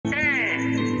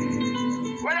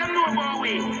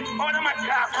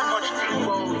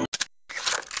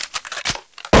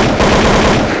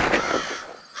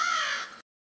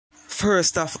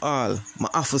First of all,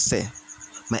 I have to say,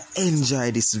 I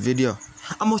enjoy this video.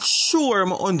 I'm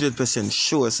 100%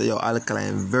 sure say your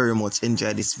Alkaline very much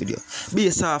enjoy this video.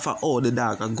 Based off of how the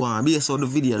dog are going, based on the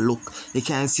video look, you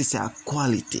can see say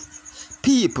quality.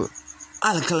 People,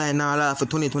 Alkaline now laugh for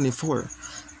 2024.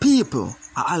 People,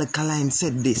 Alkaline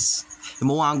said this. If I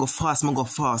want to go fast, I go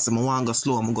fast. If I want to go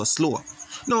slow, I go slow.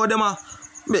 No, them are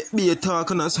be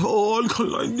talking as oh,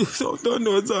 Alkaline, this out there,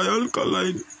 no, it's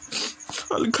Alkaline.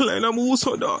 Alkaline, I'm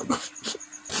also dog.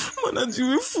 Man, I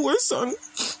do with 4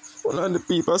 songs. All of the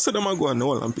people, I said I'm going to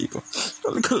all of people.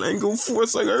 Alkaline go 4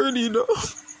 songs already, though.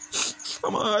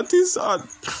 I'm an artist,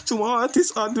 so my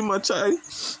artist art in my child.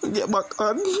 Get back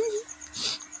on.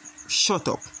 Shut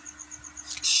up.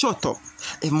 Shut up.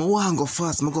 If I want to go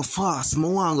fast, I go fast. If I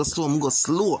want to go slow, I go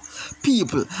slow.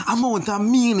 People, amount of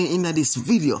meaning in this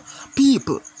video.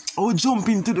 People, I will jump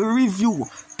into the review.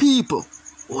 People,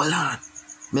 hold on.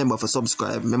 Remember to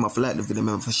subscribe, remember to like the video,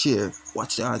 remember to share,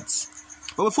 watch the ads.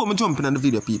 But before I jump into the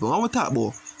video, people, I want to talk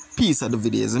about piece of the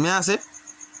videos. I say,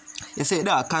 you say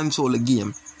that control the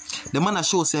game. The man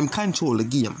show him control the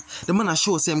game. The man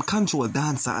show him control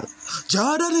dancehall.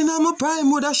 Jordan in my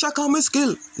prime with a shock on my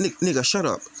skill. Nigga, shut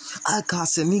up. I can't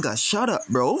say nigga, shut up,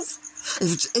 bro.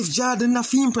 If Jordan na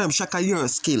film prime shock your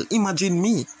skill, imagine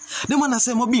me. The man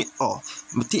say my be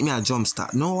take me a jump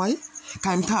start. No why?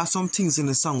 Can talk some things in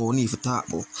the song we need to talk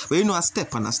about. But you know a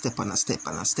step and a step and a step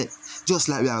and a step. Just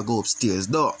like we are go upstairs,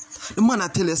 though. The man I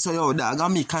tell you so yo dog, I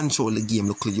me control the game,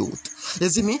 look youth. You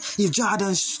see me? If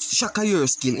Jordan shaka your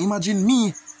skill, imagine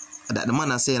me. That the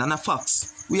man I saying and a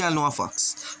facts. We all know a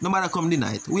facts. Nobody come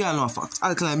deny it. We all know a facts.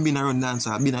 Alkaline been a run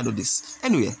dancer, been a do this.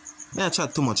 Anyway, I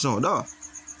chat too much now, though.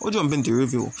 We'll jump into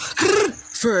review.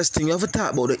 First thing, you have to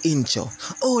talk about the intro.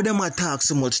 Oh, them a talk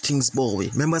so much things about we.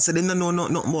 Remember, say them don't know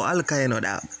nothing about Alkaline or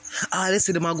that. They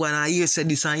say them a go and here say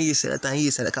this and here say that and here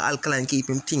say that. Alkaline keep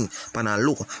him thing pan a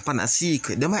low, pan a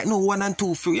secret. They might know 1 and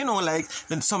 2, 3. You know, like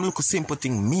some look simple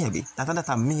thing maybe. That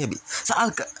a maybe. So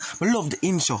I love the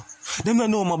intro. Them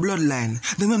don't know my bloodline.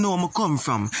 Them don't know where I come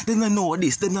from. Them don't know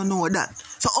this. Them don't know that.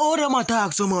 So all them a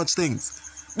talk so much things.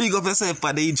 Big up yourself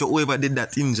for the intro, whoever did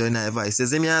that intro in our voice. You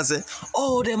see me and say,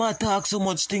 oh, them a talk so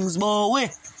much things, boy.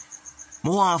 I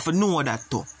want to know that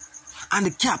too. And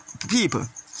the people,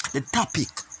 the topic,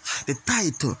 the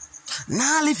title.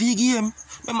 Now if you game,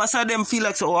 remember say them feel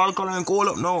like so Alkaline call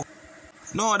up now.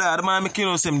 No, that the man making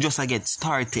us them just a get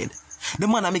started. The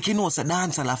man making us a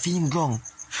dance and a film gong.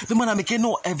 The man making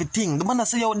know everything. The man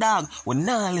say, yo dog, we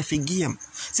not left a game.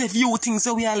 Say if you think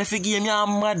so we are left a game, you're a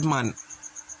madman.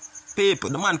 People,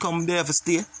 the man come there for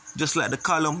stay, just like the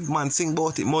column. The man sing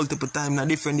about it multiple times in a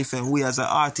different way as an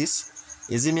artist.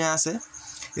 You see me I say?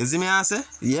 You see me I say?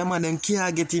 Yeah man, them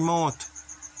can't get him out.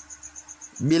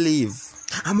 Believe.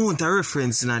 I'm on a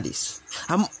reference in this.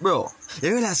 Bro,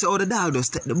 you realize how the dog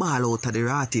just take the ball out of the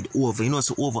rotted over. You know,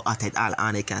 so over at it all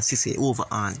and you can see say over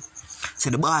on.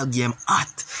 So the ball game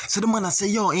hot. So the man say,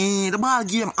 yo, the ball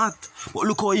game hot. But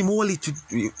look how him hold it.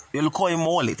 Look how him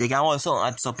hold it. You can also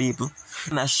hot some people.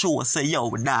 And I show say, yo,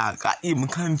 dog, I him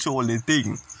control the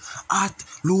thing. Hot,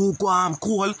 lukewarm,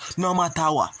 cold, no matter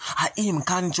what. I him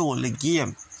control the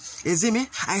game. You see me?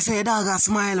 I say, dog, I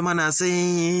smile, man. I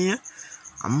say,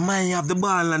 I might have the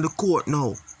ball on the court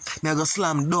now. I go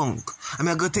slam dunk.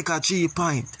 I go take a 3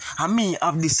 point. And me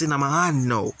have this in my hand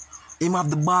now. Him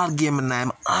have the ball game and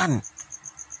I'm on.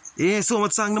 Yeah, so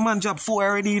much song the man drop 4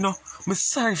 already, you know. I'm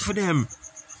sorry for them.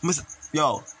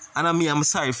 Yo, and I'm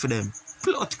sorry for them.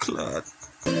 Plot clot.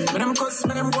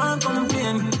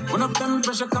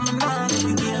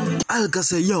 Alka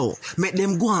say, yo, make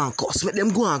them go and cuss, make them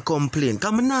go and complain.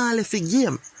 Come on, now left the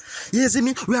game. You see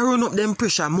me? We are run up them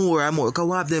pressure more and more because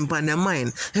we have them on their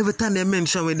mind. Every time they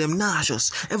mention with them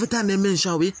nauseous. Every time they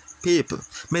mention with people,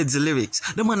 meds the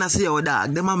lyrics. The man I say, oh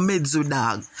dog, them are meds with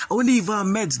dog. I won't even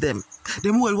meds them.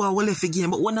 Them all want to left the game,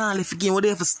 but when I left the game, what they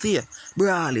have to stay?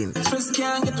 Brawling.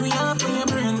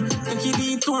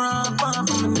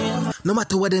 No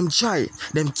matter what them try,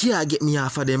 them can't get me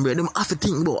off of them, bro. Them have to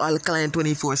think about Alkaline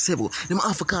 24/7. Them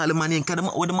have to call the man in, because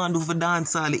what the man do for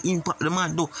dance, all the impact the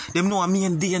man do. Them know me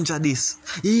in danger this.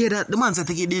 You hear that? The man said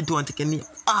take it into and take a name.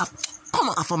 Come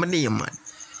off of my name, man.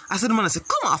 I said the man said,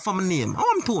 come off of my name.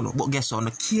 I'm told no, but guess what? No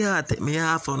can't take me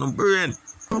off on the brain.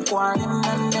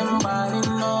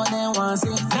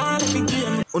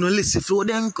 On a list of flow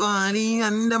them calling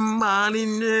and them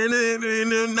balling,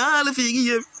 nah, if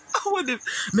you game.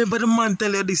 Remember the man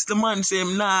tell you this, the man say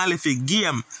him nah if you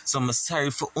game. So I'm sorry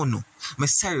for Uno. I'm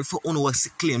sorry for Uno was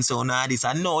claim so now this.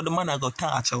 I know the man I got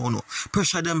touch Uno.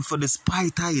 Pressure them for the spy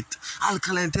tight.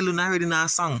 Alkaline tell you already in a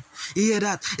song. You hear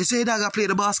that? You say that I play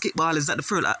the basketball. Is that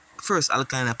the first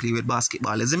Alkaline I play with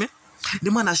basketball, is it me?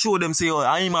 The man I show them say, oh,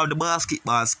 I am have the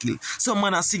basketball skill. Some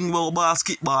man I sing about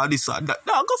basketball, this or that.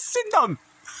 No, go sit down.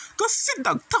 Go sit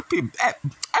down, tap him. Hey,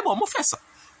 my professor.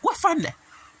 What fun there?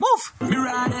 Move. Me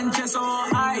ride and chest so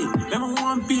high. Never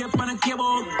want to be up on a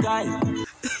cable guy.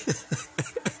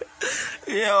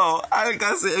 Yo, I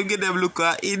can say, give them look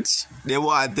an inch. They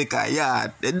want to take a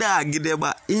yard. The dog give them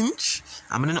an inch.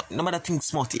 I mean, no matter things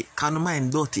smarty. Can't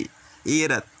mind dirty. You hear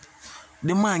that?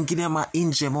 The man give them an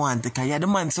inch. They want to take a yard. The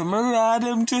man say, me ride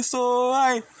them chest so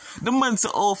high. The man say,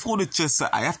 oh, for the chest,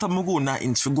 I have to go on that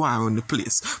inch for go around the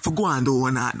place. For go and do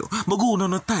one do. But go on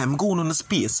the time, go on the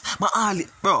space. My all it,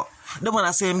 bro. The man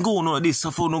I say, I'm going on this,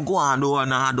 so for no go and do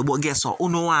one do. But guess what? You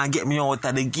know want to get me out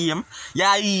of the game?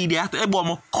 Yeah, idiot. Hey, boy,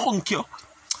 I'm conk you.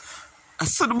 I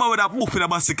saw the man with that boop in the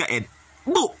bicycle head.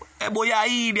 Boop. Hey, boy, yeah,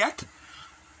 idiot.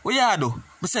 What you do?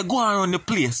 I say, go around the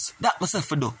place. That myself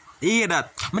for do. You hear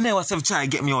that? I never say try to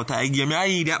get me out of the game. Yeah,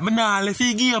 idiot. I not left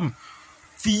the game.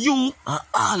 For you,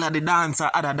 all of the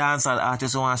other dancer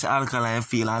artists who want to say Alkaline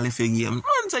feel and live a game.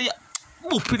 Man say, yeah,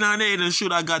 booping on the head and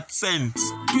should have got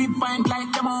sense. 3 point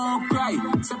like them all cry.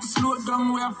 Set to slow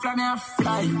down where fly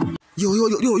fly. Yo,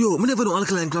 I never know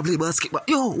Alkaline could play basketball.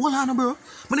 Yo, hold on, bro.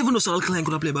 I never know so Alkaline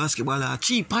could play basketball.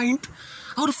 3 point?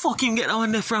 How the fuck him get that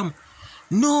one there from?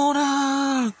 No,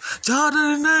 da.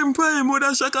 Jordan and Prime would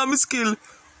have shock on my skill.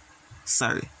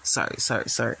 Sorry.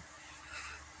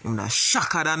 I'm not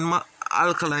shocker than my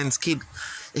Alkaline skill.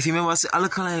 If you remember, say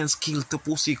Alkaline skill to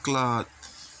pussy clot.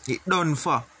 It done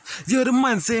for. The other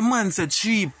man said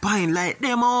 3 point like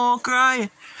them all cry.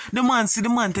 The man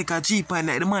take a 3 point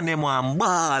like the man them one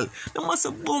ball. The man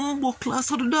say bumbo class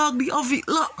so the dog the of it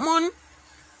lot man.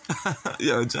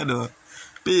 Yo, Jado.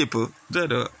 People,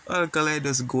 Jado, Alkaline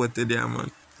just go to there,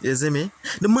 man. You see me?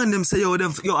 The man them say yo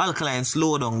Alkaline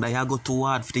slow down that you go too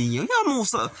hard for the year. Yeah, move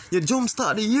sir. You jump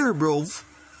start the year, bro.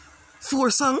 4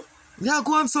 song. Yeah,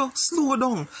 go on, so slow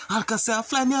down. Alka say,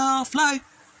 fly me, fly.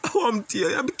 Oh, I'm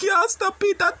tear. I can't stop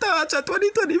it at touch at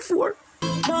 2024.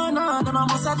 No, them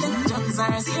must have take drugs.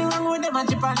 I see wrong with them and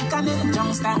chip and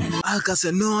junks. Alka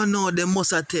say, no, them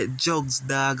must have take drugs,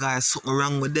 dog. Or something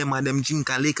wrong with them and them drink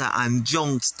a liquor and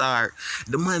junk star.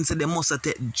 The man said they must have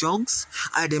take drugs.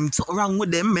 Or them something wrong with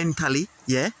them mentally,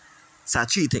 yeah? So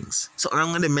 3 things. Something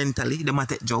wrong with them mentally, they must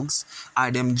take drugs.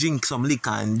 Or them drink some liquor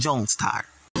and junk star.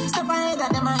 Step ahead of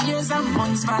them and years and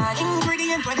months for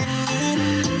ingredients what them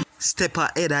need. Step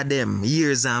ahead of them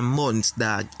years and months,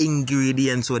 dog.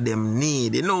 Ingredients what them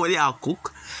need. You know what they are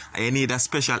cook? And you need a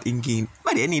special ingredient.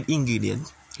 But they need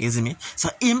ingredients. You see me? So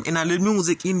him in the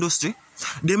music industry,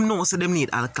 them know so them need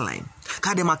Alkaline.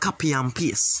 Cause them a copy and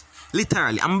paste.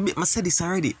 Literally, I said this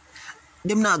already.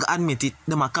 Them not gonna admit it,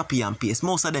 them a copy and paste.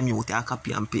 Most of them youth are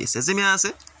copy and paste. You see me I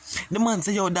say? The man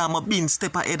say, yo, damn, I been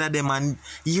step ahead of them and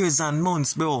years and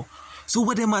months, bro. So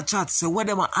what them a chat say? What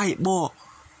them a hype, bro?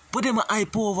 What them a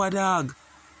hype over, dog?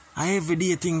 A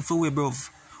everyday thing for we, bro.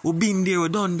 We been there, we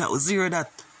done that, we zero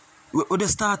that. We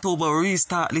just start over, we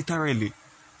restart, literally.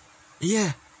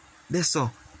 Yeah, that's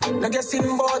so. No guessing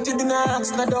about it, do not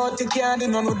ask, no doubt it, can't do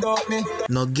no doubt me.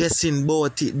 No guessing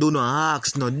about it, do not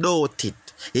ask, no doubt it.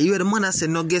 You hear the man that say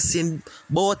no guessing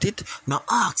about it, no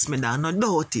ask me that, no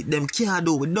doubt it. Them can't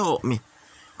do without me.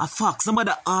 A fox,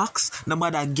 nobody ask,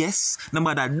 nobody guess,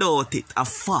 nobody doubt it. A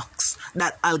fox.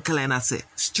 That Alkaline I say.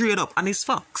 Straight up, and it's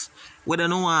fox. Whether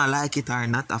no one like it or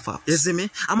not, a fox. You see me?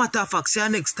 I'm at a fox, your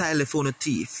next telephone a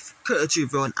thief.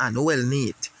 Kerchief round and well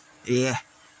neat. Yeah.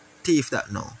 Thief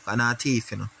that now. And a thief,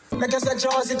 you know. Make us a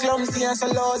Josie clumsy and so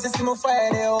lousy, see me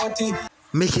fire the OT.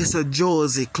 Make you so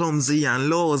Josie, clumsy and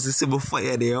lousy, see me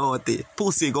fire the out it.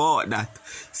 Pussy go out that.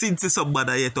 Since it's so bad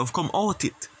yet of come out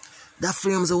it. That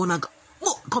frames I wanna go.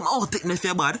 Oh, come out it if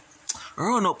you're bad.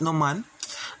 Run up no man.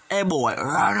 Hey boy,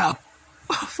 run up.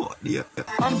 Fuck yeah.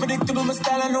 Unpredictable my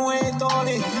style and the way it all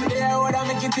it. Yeah, what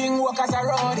I make you think work as a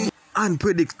roadie.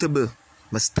 Unpredictable.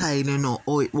 My style you know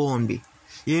how it won't be.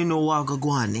 You know what go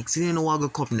on next. You know what go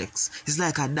come next. It's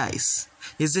like a dice.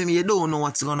 You see me, you don't know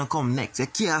what's gonna come next. You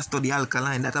can't study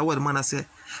Alkaline. That's what the man I say.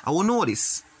 I will know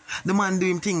this. The man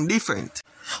doing thing different.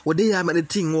 What they have made the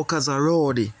thing work as a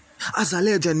roadie. As a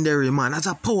legendary man. As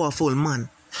a powerful man.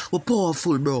 We're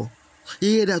powerful, bro. You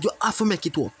hear that? You have to make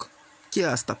it work.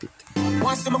 Can't stop it.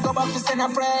 Once them go back to send a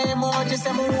prayer emoji,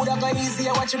 say me woulda go easy,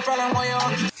 watch your problem why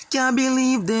you can't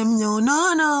believe them, yo,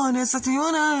 no, that's what you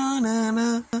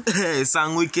wanna, Hey,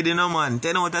 song wicked, you know, man.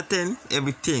 10 out of 10,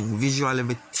 everything, visual,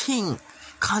 everything,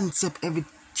 concept,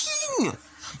 everything.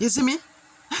 You see me?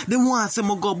 Them want to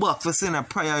go back for send a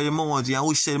prayer emoji and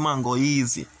wish the man go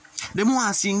easy. Them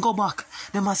want to see him go back.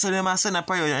 Them want to send a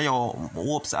prayer, yo,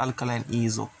 hopes Alkaline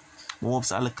easy.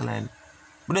 Hopes Alkaline.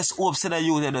 But just hope that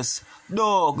you just,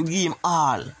 dog, give him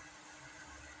all.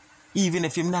 Even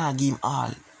if him not give him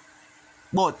all.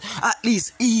 But at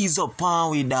least ease up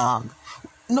on we, dog.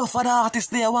 Enough of the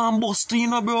artists there want bust to, you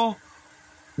know, bro.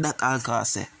 That Alkaline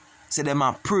say. Say them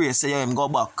a pray, say him go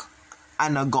back.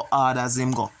 And not go hard as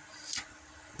him go.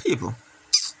 People.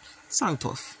 Song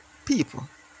tough. People.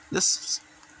 Just,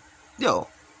 yo.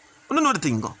 I don't know the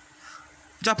thing go.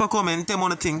 Drop a comment, tell me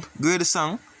what you think. Grade the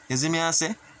song. You see me I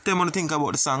say? Tell me what you think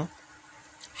about the song.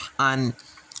 And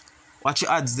watch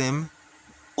your ads them.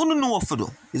 You don't know what to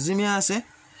do. You see me I say?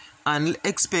 And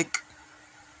expect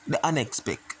the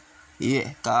unexpected. Yeah,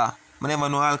 because I never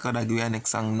know Alkaline give you a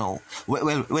next song now.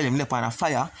 Well, him left on a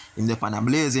fire, him left on a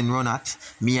blazing run at.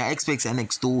 Me, I expect the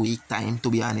next 2 week time,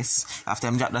 to be honest. After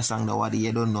him drop the song,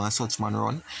 you don't know a SuchMan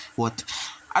run. But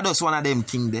I just one of them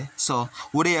thing there. So,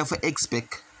 what do you have to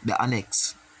expect the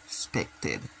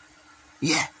unexpected?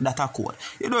 Yeah, that a code.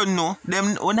 You don't know.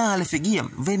 Them we not left a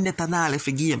game. Vendetta not left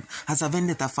a game. As a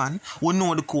Vendetta fan, we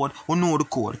know the code. We know the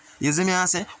code. You see me I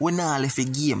say? We not left a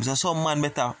game. So some man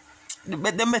better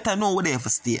know where they have to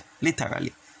stay.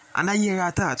 Literally. And I hear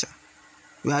a touch.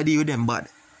 We are deal with them bad.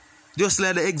 Just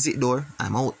let the exit door.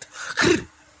 I'm out.